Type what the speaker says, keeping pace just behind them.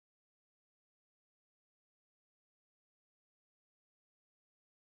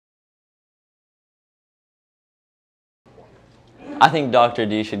I think Dr.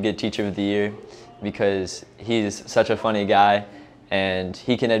 D should get Teacher of the Year because he's such a funny guy and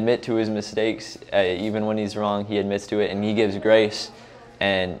he can admit to his mistakes. Even when he's wrong, he admits to it and he gives grace.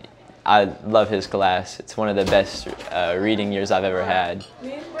 And I love his class. It's one of the best reading years I've ever had.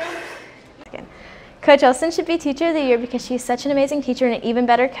 Coach Olson should be Teacher of the Year because she's such an amazing teacher and an even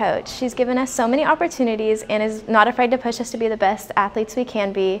better coach. She's given us so many opportunities and is not afraid to push us to be the best athletes we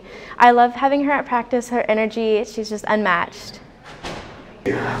can be. I love having her at practice, her energy, she's just unmatched.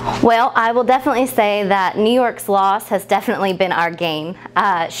 Well, I will definitely say that New York's loss has definitely been our gain.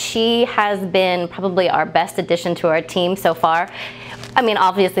 She has been probably our best addition to our team so far. I mean,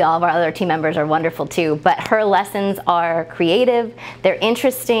 obviously all of our other team members are wonderful too, but her lessons are creative, they're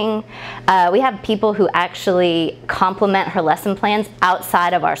interesting. We have people who actually complement her lesson plans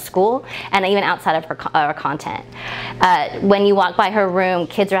outside of our school and even outside of our content. When you walk by her room,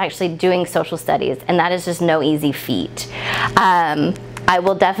 kids are actually doing social studies, and that is just no easy feat. I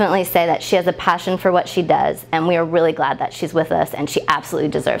will definitely say that she has a passion for what she does, and we are really glad that she's with us, and she absolutely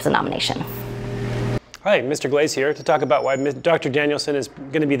deserves a nomination. Hi, Mr. Glaze here to talk about why Dr. Danielson is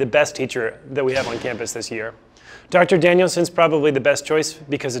going to be the best teacher that we have on campus this year. Dr. Danielson's probably the best choice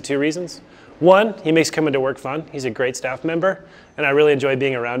because of two reasons. One, he makes coming to work fun. He's a great staff member, and I really enjoy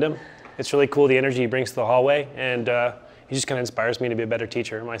being around him. It's really cool the energy he brings to the hallway, and he just kind of inspires me to be a better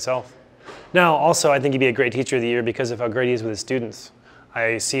teacher myself. Now, also, I think he'd be a great Teacher of the Year because of how great he is with his students.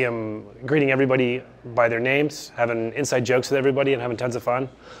 I see him greeting everybody by their names, having inside jokes with everybody and having tons of fun.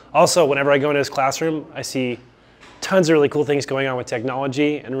 Also, whenever I go into his classroom, I see tons of really cool things going on with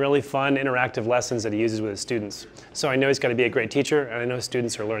technology and really fun interactive lessons that he uses with his students. So I know he's going to be a great teacher, and I know his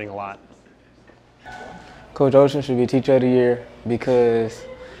students are learning a lot. Coach Olson should be Teacher of the Year because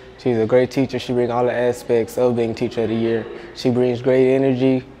she's a great teacher. She brings all the aspects of being Teacher of the Year. She brings great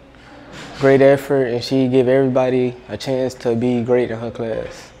energy, great effort, and she gives everybody a chance to be great in her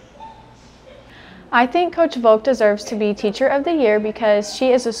class. I think Coach Volk deserves to be Teacher of the Year because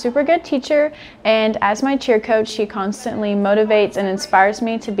she is a super good teacher, and as my cheer coach, she constantly motivates and inspires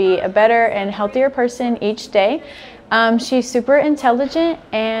me to be a better and healthier person each day. She's super intelligent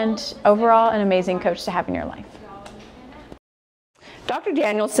and overall an amazing coach to have in your life. Dr.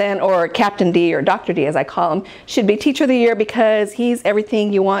 Danielson, or Captain D, or Dr. D as I call him, should be Teacher of the Year because he's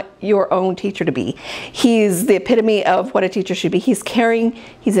everything you want your own teacher to be. He's the epitome of what a teacher should be. He's caring,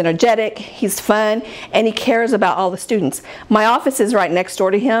 he's energetic, he's fun, and he cares about all the students. My office is right next door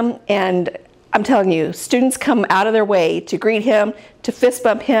to him, and I'm telling you, students come out of their way to greet him, to fist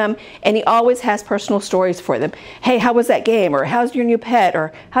bump him, and he always has personal stories for them. Hey, how was that game? Or how's your new pet?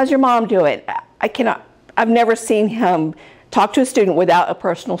 Or how's your mom doing? I've never seen him talk to a student without a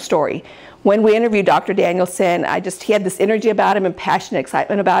personal story. When we interviewed Dr. Danielson, he had this energy about him and passionate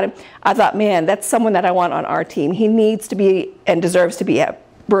excitement about him. I thought, man, that's someone that I want on our team. He needs to be and deserves to be at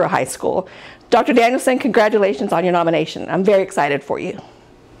Brewer High School. Dr. Danielson, congratulations on your nomination. I'm very excited for you.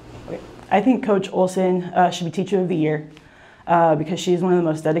 I think Coach Olson should be Teacher of the Year because she's one of the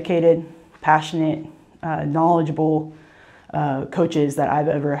most dedicated, passionate, knowledgeable coaches that I've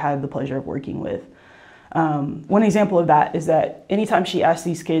ever had the pleasure of working with. One example of that is that anytime she asks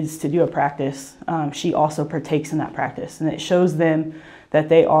these kids to do a practice, she also partakes in that practice, and it shows them that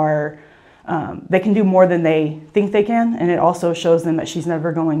they can do more than they think they can, and it also shows them that she's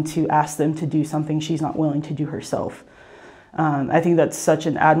never going to ask them to do something she's not willing to do herself. I think that's such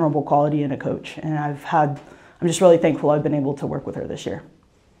an admirable quality in a coach, and I'm just really thankful I've been able to work with her this year.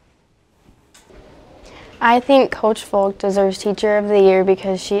 I think Coach Volk deserves Teacher of the Year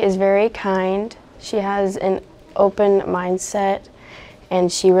because she is very kind. She has an open mindset,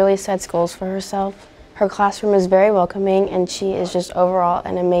 and she really sets goals for herself. Her classroom is very welcoming, and she is just overall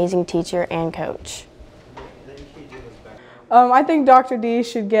an amazing teacher and coach. I think Dr. D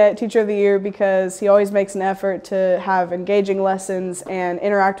should get Teacher of the Year because he always makes an effort to have engaging lessons and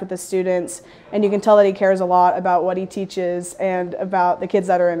interact with the students, and you can tell that he cares a lot about what he teaches and about the kids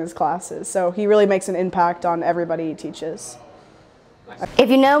that are in his classes. So he really makes an impact on everybody he teaches. If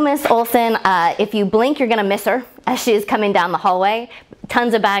you know Miss Olson, if you blink, you're going to miss her as she is coming down the hallway.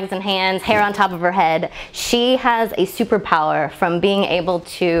 Tons of bags in hands, hair on top of her head. She has a superpower from being able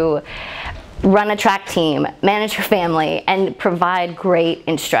to run a track team, manage her family, and provide great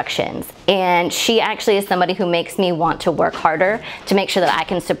instructions. And she actually is somebody who makes me want to work harder to make sure that I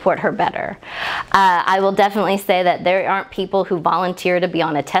can support her better. I will definitely say that there aren't people who volunteer to be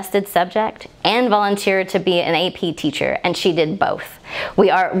on a tested subject and volunteer to be an AP teacher, and she did both.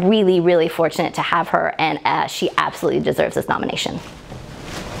 We are really, really fortunate to have her, and she absolutely deserves this nomination.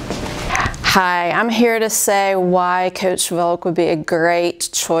 Hi, I'm here to say why Coach Volk would be a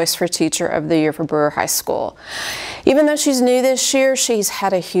great choice for Teacher of the Year for Brewer High School. Even though she's new this year, she's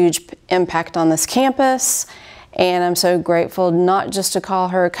had a huge impact on this campus, and I'm so grateful not just to call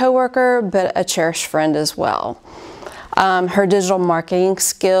her a coworker, but a cherished friend as well. Her digital marketing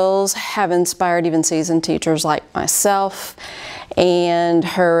skills have inspired even seasoned teachers like myself, and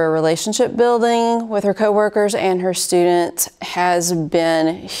her relationship building with her coworkers and her students has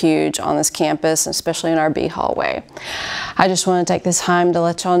been huge on this campus, especially in our B hallway. I just want to take this time to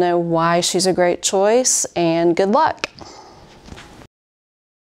let y'all know why she's a great choice, and good luck.